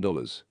 $2 billion.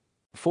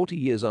 40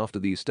 years after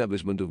the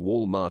establishment of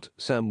Walmart,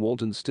 Sam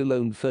Walton still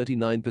owned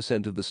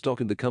 39% of the stock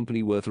in the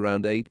company, worth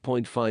around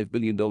 $8.5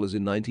 billion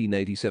in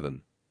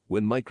 1987.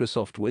 When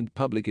Microsoft went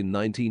public in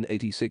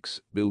 1986,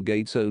 Bill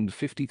Gates owned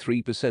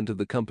 53% of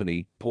the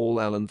company,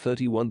 Paul Allen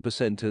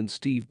 31% and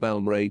Steve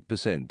Ballmer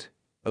 8%.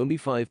 Only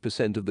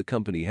 5% of the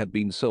company had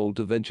been sold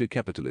to venture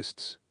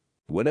capitalists.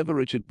 Whenever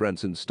Richard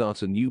Branson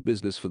starts a new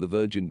business for the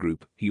Virgin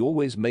Group, he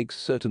always makes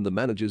certain the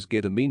managers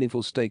get a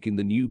meaningful stake in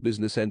the new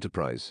business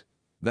enterprise.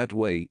 That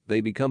way,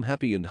 they become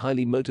happy and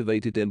highly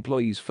motivated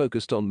employees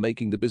focused on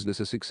making the business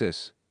a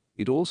success.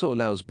 It also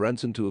allows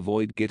Branson to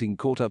avoid getting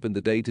caught up in the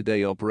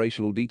day-to-day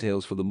operational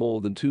details for the more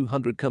than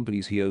 200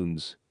 companies he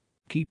owns.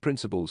 Key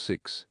Principle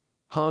 6.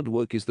 Hard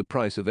work is the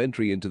price of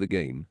entry into the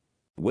game.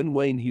 When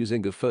Wayne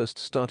Huizinga first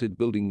started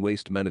building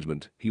waste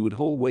management, he would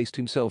haul waste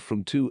himself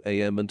from 2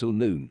 a.m. until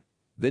noon.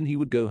 Then he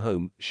would go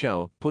home,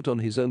 shower, put on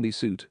his only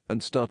suit,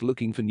 and start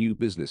looking for new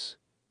business.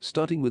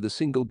 Starting with a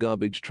single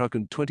garbage truck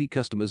and 20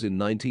 customers in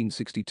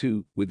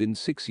 1962, within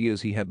 6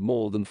 years he had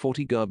more than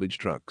 40 garbage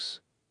trucks.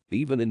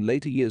 Even in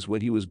later years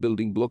when he was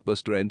building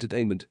Blockbuster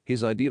Entertainment,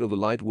 his idea of a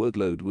light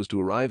workload was to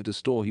arrive at a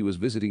store he was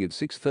visiting at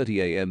 6:30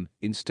 a.m.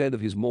 instead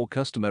of his more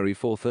customary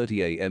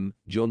 4:30 a.m.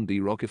 John D.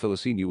 Rockefeller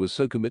Sr. was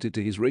so committed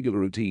to his regular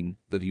routine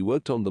that he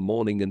worked on the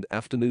morning and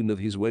afternoon of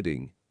his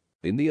wedding.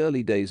 In the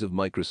early days of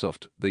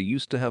Microsoft, they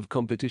used to have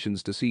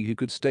competitions to see who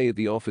could stay at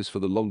the office for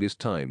the longest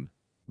time.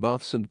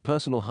 Baths and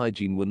personal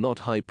hygiene were not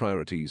high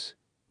priorities.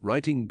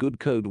 Writing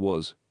good code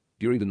was.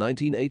 During the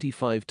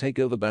 1985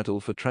 takeover battle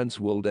for Trans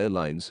World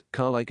Airlines,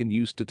 Carl Icahn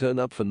used to turn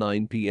up for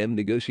 9 p.m.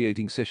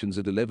 negotiating sessions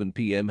at 11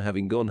 p.m.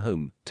 having gone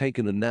home,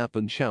 taken a nap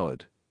and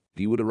showered.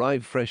 He would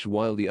arrive fresh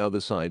while the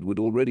other side would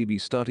already be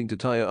starting to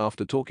tire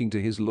after talking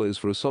to his lawyers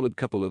for a solid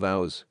couple of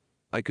hours.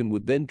 Icahn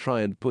would then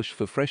try and push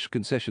for fresh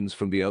concessions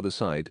from the other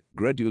side,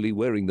 gradually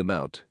wearing them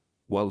out.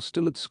 While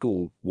still at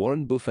school,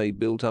 Warren Buffett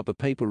built up a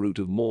paper route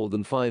of more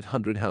than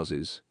 500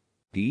 houses.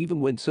 He even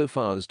went so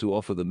far as to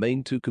offer the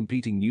main 2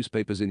 competing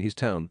newspapers in his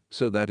town,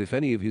 so that if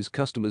any of his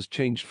customers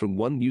changed from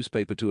one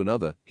newspaper to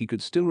another, he could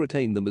still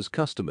retain them as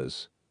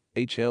customers.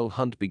 H.L.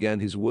 Hunt began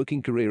his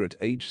working career at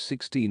age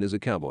 16 as a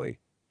cowboy.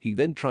 He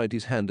then tried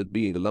his hand at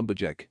being a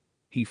lumberjack.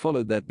 He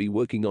followed that by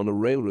working on a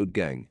railroad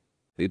gang.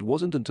 It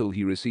wasn't until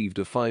he received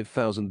a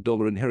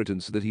 $5,000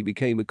 inheritance that he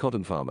became a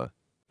cotton farmer.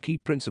 Key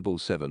Principle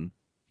 7.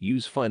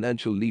 Use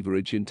financial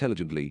leverage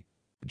intelligently.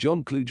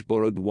 John Kluge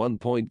borrowed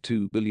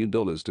 $1.2 billion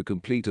to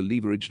complete a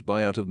leveraged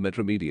buyout of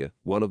Metromedia,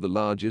 one of the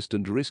largest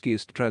and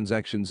riskiest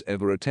transactions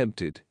ever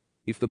attempted.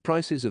 If the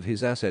prices of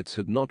his assets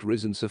had not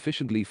risen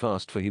sufficiently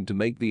fast for him to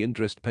make the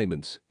interest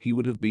payments, he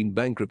would have been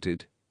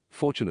bankrupted.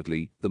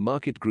 Fortunately, the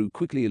market grew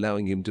quickly,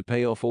 allowing him to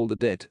pay off all the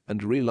debt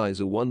and realize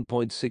a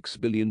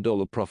 $1.6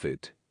 billion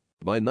profit.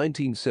 By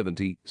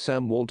 1970,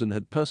 Sam Walton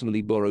had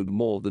personally borrowed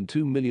more than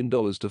 $2 million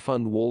to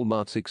fund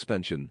Walmart's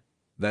expansion.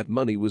 That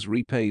money was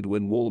repaid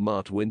when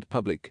Walmart went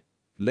public.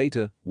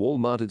 Later,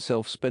 Walmart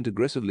itself spent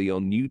aggressively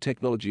on new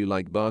technology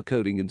like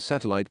barcoding and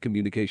satellite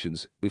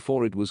communications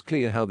before it was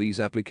clear how these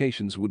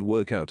applications would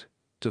work out.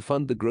 To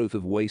fund the growth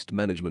of waste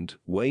management,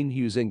 Wayne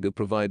Huizenga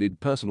provided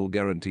personal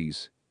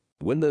guarantees.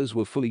 When those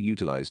were fully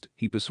utilized,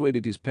 he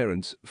persuaded his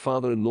parents,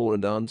 father-in-law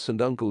and aunts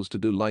and uncles to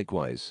do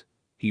likewise.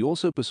 He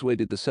also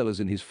persuaded the sellers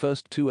in his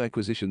first two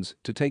acquisitions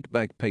to take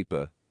back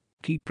paper.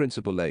 Key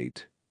Principle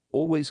 8.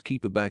 Always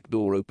keep a back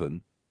door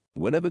open.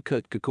 Whenever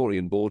Kurt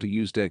Kerkorian bought a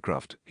used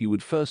aircraft, he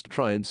would first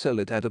try and sell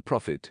it at a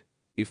profit.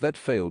 If that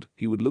failed,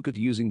 he would look at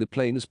using the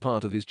plane as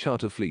part of his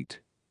charter fleet.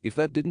 If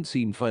that didn't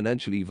seem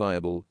financially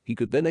viable, he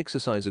could then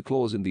exercise a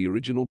clause in the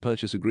original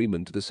purchase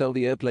agreement to sell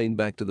the airplane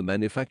back to the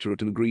manufacturer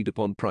at an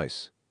agreed-upon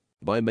price.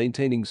 By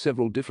maintaining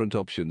several different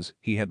options,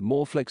 he had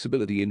more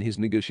flexibility in his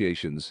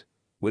negotiations.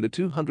 When a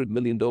 $200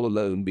 million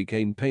loan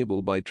became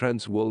payable by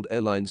Trans World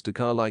Airlines to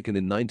Carl Icahn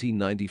in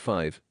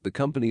 1995, the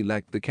company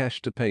lacked the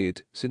cash to pay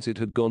it since it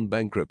had gone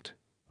bankrupt.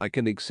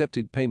 Icahn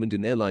accepted payment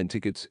in airline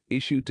tickets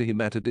issued to him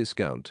at a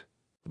discount.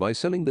 By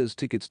selling those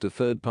tickets to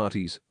third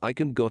parties,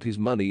 Icahn got his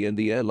money and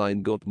the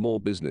airline got more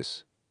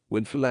business.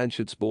 When Phil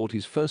Anschutz bought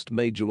his first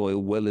major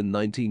oil well in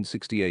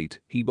 1968,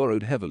 he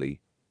borrowed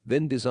heavily.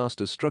 Then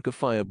disaster struck, a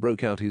fire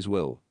broke out his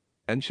well.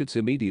 Anschutz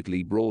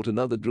immediately brought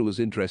another driller's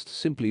interest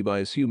simply by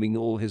assuming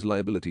all his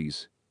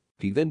liabilities.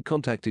 He then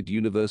contacted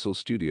Universal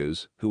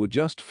Studios, who were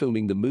just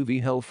filming the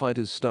movie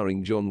Hellfighters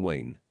starring John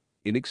Wayne.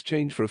 In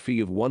exchange for a fee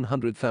of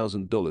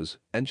 $100,000,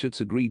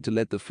 Anschutz agreed to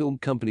let the film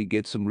company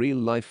get some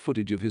real-life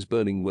footage of his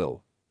burning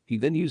well. He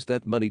then used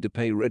that money to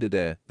pay Red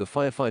Adair, the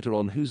firefighter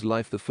on whose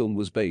life the film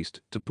was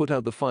based, to put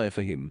out the fire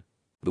for him.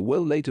 The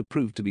well later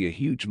proved to be a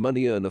huge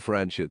money earner for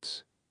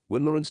Anschutz.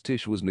 When Lawrence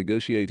Tisch was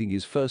negotiating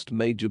his first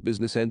major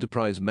business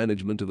enterprise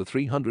management of a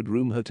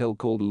 300-room hotel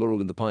called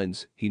Laurel in the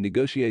Pines, he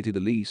negotiated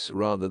a lease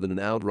rather than an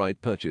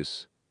outright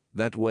purchase.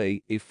 That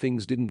way, if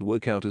things didn't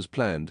work out as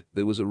planned,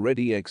 there was a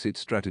ready exit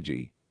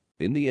strategy.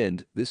 In the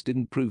end, this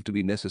didn't prove to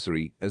be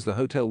necessary, as the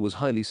hotel was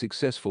highly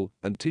successful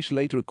and Tisch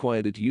later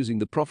acquired it using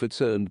the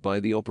profits earned by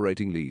the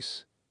operating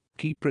lease.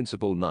 Key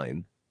Principle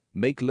 9.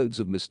 Make loads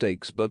of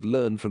mistakes but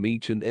learn from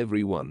each and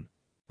every one.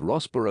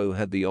 Ross Perot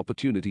had the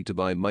opportunity to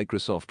buy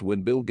Microsoft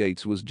when Bill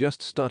Gates was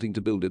just starting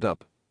to build it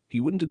up. He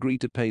wouldn't agree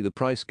to pay the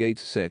price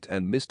Gates set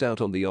and missed out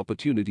on the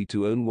opportunity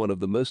to own one of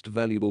the most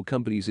valuable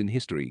companies in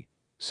history.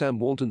 Sam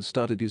Walton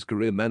started his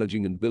career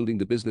managing and building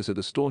the business at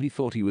a store he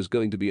thought he was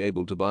going to be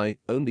able to buy,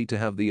 only to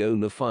have the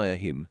owner fire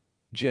him.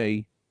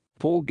 J.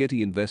 Paul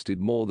Getty invested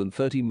more than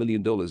 $30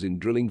 million in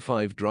drilling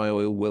 5 dry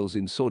oil wells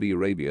in Saudi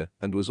Arabia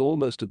and was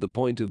almost at the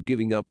point of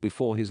giving up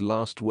before his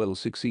last well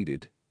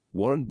succeeded.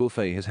 Warren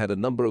Buffett has had a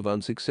number of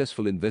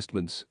unsuccessful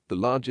investments, the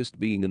largest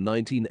being a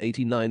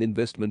 1989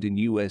 investment in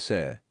US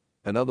Air.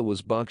 Another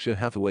was Berkshire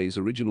Hathaway's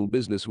original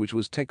business, which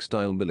was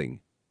textile milling.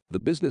 The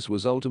business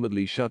was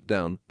ultimately shut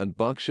down and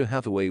Berkshire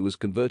Hathaway was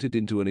converted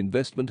into an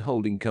investment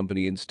holding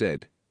company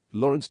instead.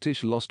 Lawrence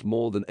Tisch lost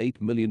more than $8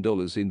 million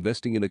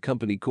investing in a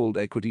company called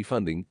Equity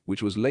Funding,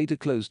 which was later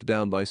closed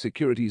down by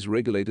securities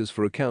regulators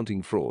for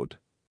accounting fraud.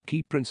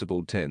 Key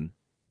Principle 10.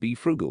 Be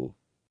frugal.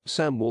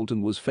 Sam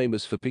Walton was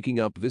famous for picking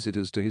up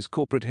visitors to his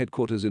corporate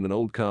headquarters in an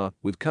old car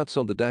with cuts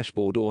on the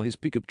dashboard or his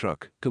pickup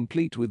truck,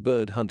 complete with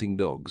bird-hunting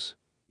dogs.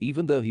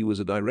 Even though he was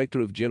a director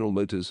of General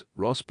Motors,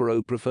 Ross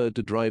Perot preferred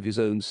to drive his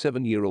own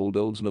 7-year-old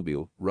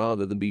Oldsmobile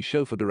rather than be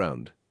chauffeured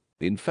around.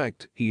 In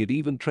fact, he had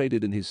even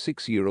traded in his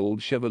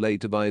 6-year-old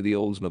Chevrolet to buy the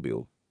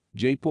Oldsmobile.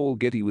 J. Paul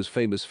Getty was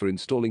famous for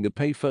installing a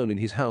payphone in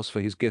his house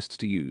for his guests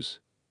to use.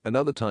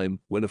 Another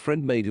time, when a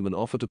friend made him an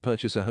offer to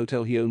purchase a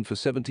hotel he owned for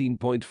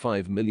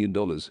 $17.5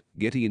 million,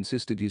 Getty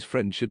insisted his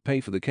friend should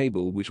pay for the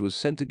cable, which was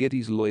sent to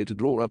Getty's lawyer to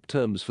draw up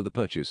terms for the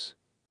purchase.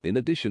 In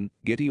addition,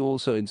 Getty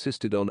also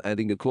insisted on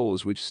adding a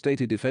clause which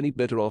stated if any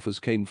better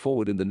offers came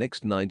forward in the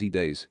next 90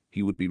 days,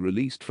 he would be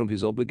released from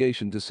his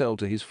obligation to sell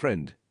to his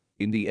friend.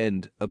 In the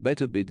end, a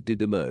better bid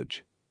did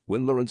emerge.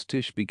 When Lawrence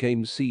Tisch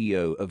became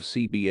CEO of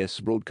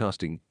CBS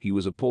Broadcasting, he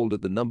was appalled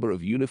at the number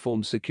of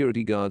uniformed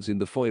security guards in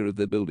the foyer of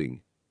their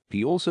building.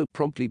 He also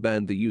promptly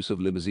banned the use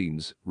of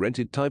limousines,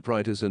 rented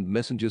typewriters and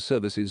messenger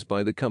services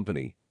by the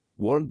company.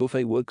 Warren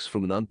Buffett works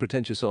from an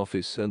unpretentious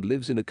office and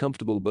lives in a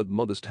comfortable but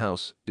modest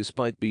house,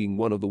 despite being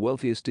one of the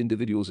wealthiest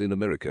individuals in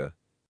America.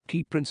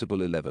 Key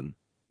Principle 11.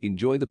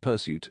 Enjoy the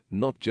pursuit,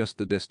 not just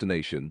the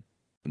destination.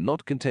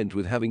 Not content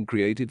with having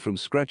created from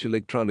scratch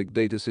electronic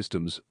data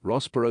systems,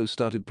 Ross Perot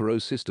started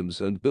Perot Systems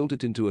and built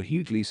it into a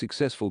hugely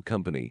successful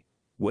company.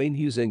 Wayne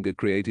Huizenga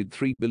created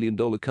 $3 billion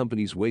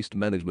companies Waste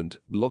Management,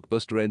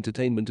 Blockbuster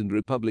Entertainment and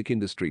Republic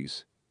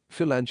Industries.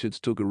 Phil Anschutz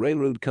took a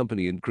railroad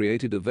company and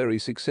created a very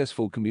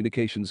successful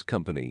communications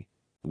company.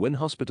 When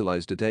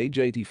hospitalized at age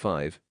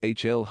 85,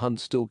 H.L. Hunt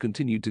still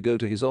continued to go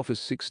to his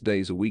office 6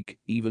 days a week,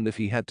 even if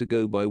he had to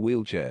go by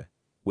wheelchair.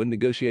 When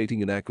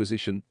negotiating an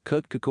acquisition,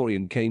 Kurt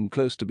Kerkorian came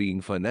close to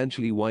being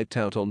financially wiped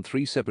out on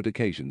 3 separate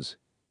occasions.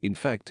 In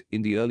fact,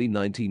 in the early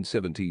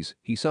 1970s,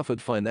 he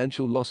suffered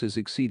financial losses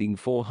exceeding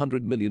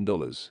 $400 million.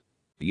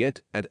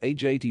 Yet, at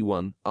age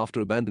 81, after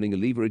abandoning a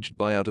leveraged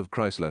buyout of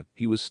Chrysler,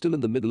 he was still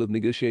in the middle of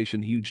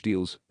negotiating huge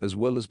deals, as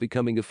well as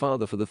becoming a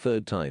father for the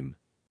 3rd time.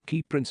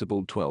 Key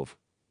Principle 12.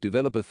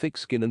 Develop a thick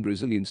skin and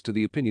resilience to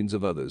the opinions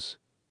of others.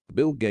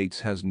 Bill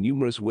Gates has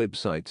numerous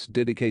websites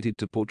dedicated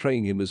to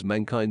portraying him as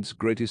mankind's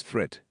greatest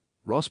threat.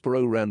 Ross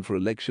Perot ran for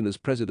election as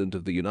President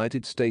of the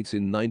United States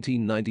in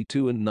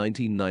 1992 and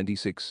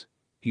 1996.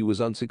 He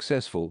was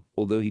unsuccessful,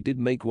 although he did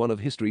make one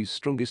of history's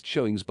strongest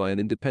showings by an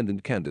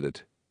independent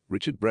candidate.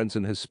 Richard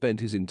Branson has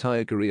spent his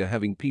entire career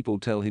having people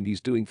tell him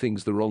he's doing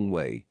things the wrong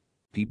way.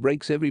 He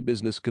breaks every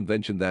business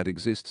convention that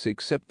exists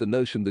except the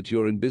notion that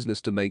you're in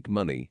business to make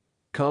money.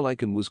 Carl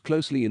Icahn was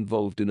closely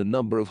involved in a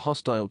number of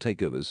hostile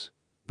takeovers.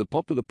 The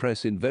popular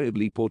press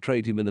invariably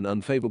portrayed him in an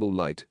unfavorable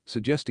light,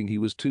 suggesting he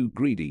was too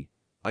greedy.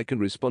 Icahn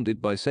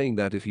responded by saying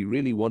that if he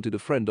really wanted a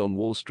friend on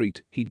Wall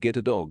Street, he'd get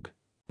a dog.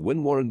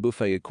 When Warren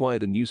Buffett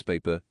acquired a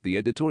newspaper, the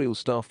editorial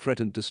staff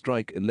threatened to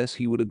strike unless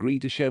he would agree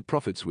to share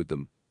profits with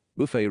them.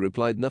 Buffett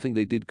replied nothing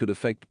they did could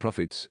affect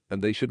profits,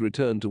 and they should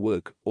return to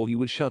work, or he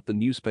would shut the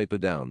newspaper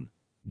down.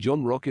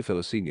 John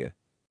Rockefeller Sr.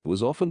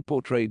 was often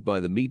portrayed by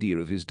the media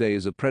of his day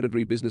as a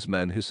predatory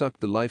businessman who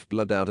sucked the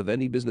lifeblood out of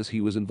any business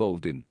he was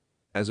involved in.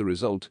 As a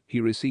result, he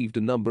received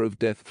a number of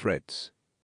death threats.